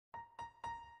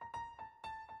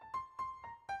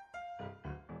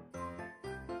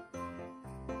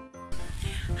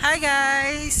Hi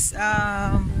guys!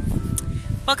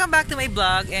 Welcome back to my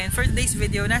vlog, and for today's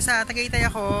video, nasa Tagaytay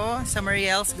ako sa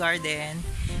Mariel's Garden.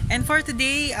 And for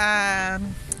today,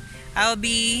 I'll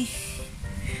be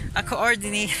a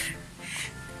coordinator.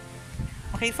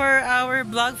 Okay, for our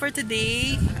vlog for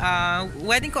today,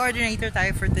 wedding coordinator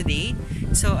tayo for today.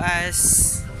 So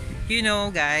as you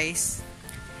know guys,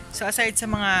 so aside sa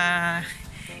mga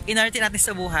inarte natin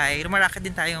sa buhay, Rumaket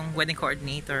din tayong wedding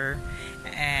coordinator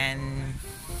and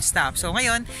stuff. So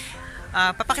ngayon,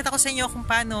 papakita ko sa inyo kung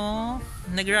paano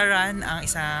nagra-run ang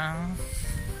isang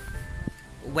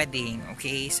wedding.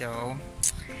 Okay, so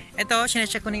ito,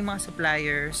 sinecheck ko na yung mga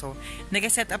supplier. So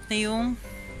nag-set up na yung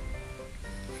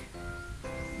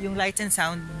lights and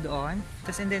sound doon.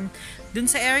 Tapos and then dun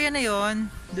sa area na yon,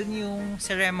 dun yung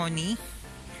ceremony.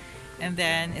 And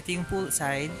then ito yung pool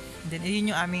side. And then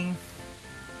yun yung aming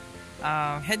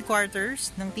headquarters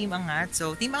ng Team Angat.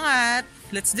 So Team Angat,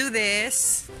 let's do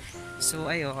this. So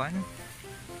ayun.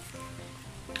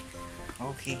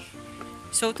 Okay.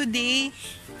 So today,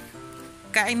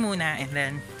 kain muna and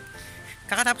then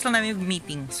kakatapos lang namin yung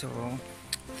meeting. So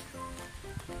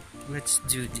let's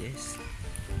do this.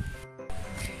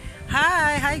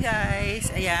 Hi guys.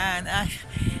 Ayan.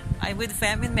 I'm with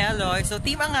Fem and Meloy. So,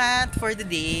 Team Angat for the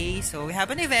day. So, we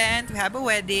have an event. We have a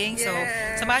wedding. Yes. So,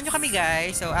 samahan nyo kami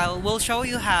guys. So, we'll show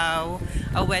you how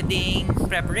a wedding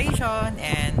preparation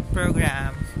and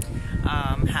program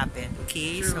happened.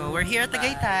 Okay? True. So, we're here at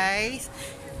Tagaytay.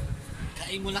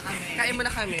 Kain muna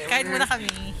kami. Kain muna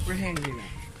kami. We're hungry na.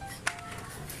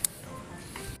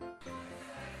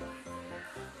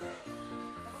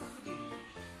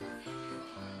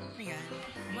 Ayan.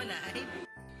 Malay.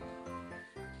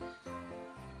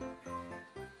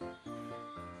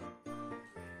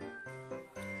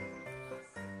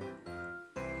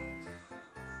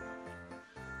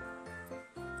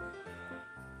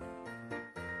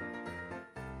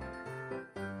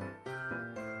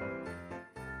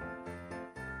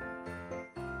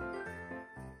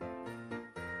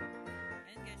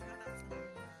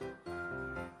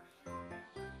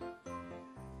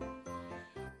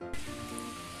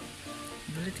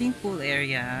 Ito yung pool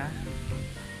area.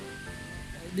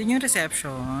 Doon yung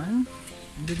reception.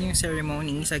 Doon yung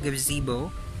ceremony sa gazebo.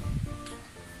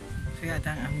 So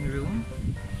yata ang aming room.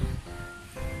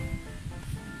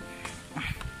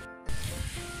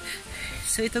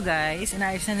 So ito guys,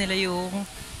 inayos na nila yung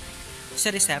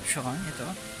sa reception. Ito.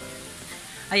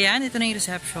 Ayan, ito na yung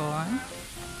reception.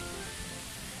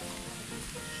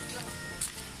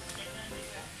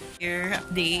 Here,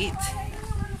 update.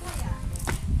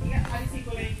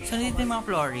 So, dito yung mga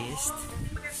florist.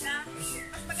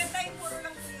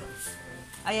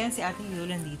 Ayan, si Ate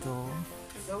Yulan dito.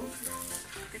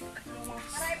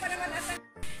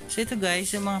 So, ito guys,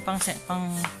 yung mga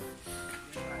pang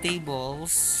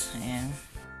tables. Ayan.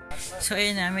 So,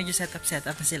 ayan na, medyo set up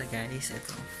na sila guys.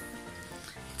 Ito.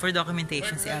 For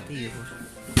documentation, si Ate Yulan.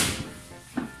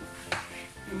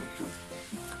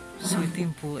 So, ito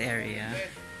yung pool area.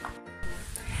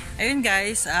 Ayun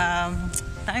guys,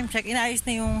 time check, inaayos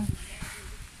na yung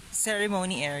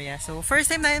ceremony area. So, first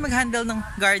time namin mag-handle ng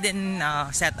garden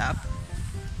setup.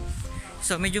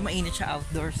 So, medyo mainit siya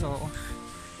outdoor. So,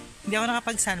 hindi ako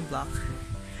nakapag-sunblock.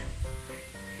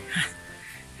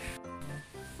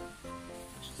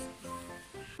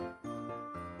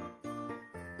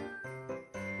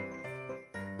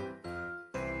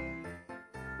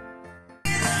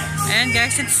 And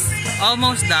guys, it's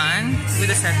almost done with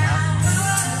the setup.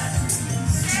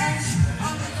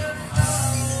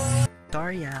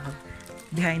 Tutorial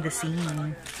behind the scene.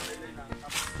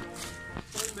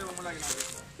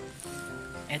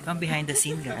 Ito ang behind the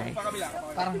scene guys.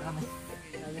 Parang kami.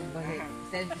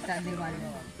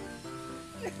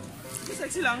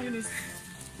 Sexy lang yun is.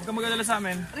 Huwag ka mag-alala sa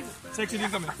amin. Sexy din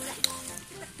kami.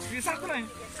 Sige, sakto na eh.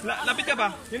 Lapit ka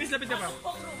pa. Yunis, lapit ka pa.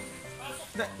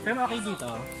 Pero okay dito.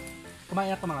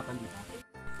 Kumain ako mga pandita.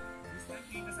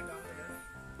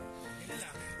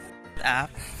 Up.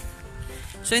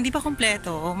 So, hindi pa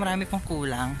kompleto. Marami pang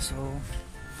kulang. So,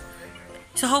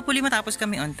 hopefully matapos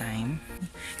kami on time.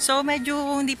 So, medyo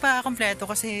hindi pa kompleto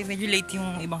kasi medyo late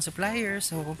yung ibang supplier.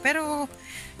 So, pero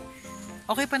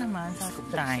okay pa naman sa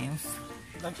time.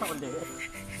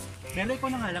 Meloy ko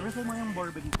na nga lang. Refer mo yung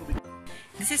borbag yung tubig.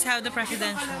 This is how the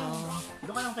presidential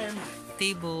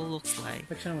table looks like.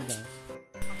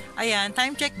 Ayan,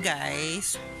 time check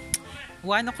guys.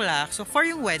 1 o'clock. So, for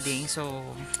yung wedding, so,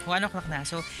 1 o'clock na.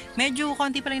 So, medyo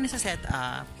konti pa lang nasa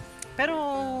setup. Pero,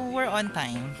 we're on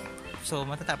time. So,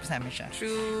 matatapos namin siya.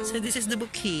 True. So, this is the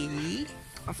bouquet.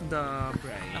 Of the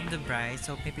bride. Of the bride.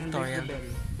 So, may pictorial.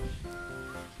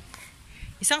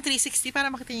 Isang 360 para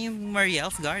makita niyo yung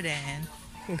Mariel's Garden.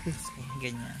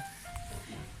 Ganyan.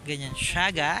 Ganyan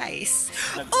siya, guys.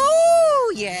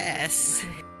 Oh, yes!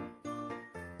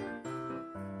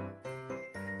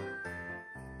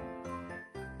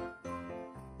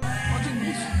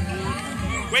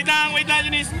 Wait lang,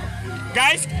 Eunice.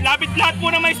 Guys, lapit lahat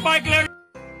po na may sparkler.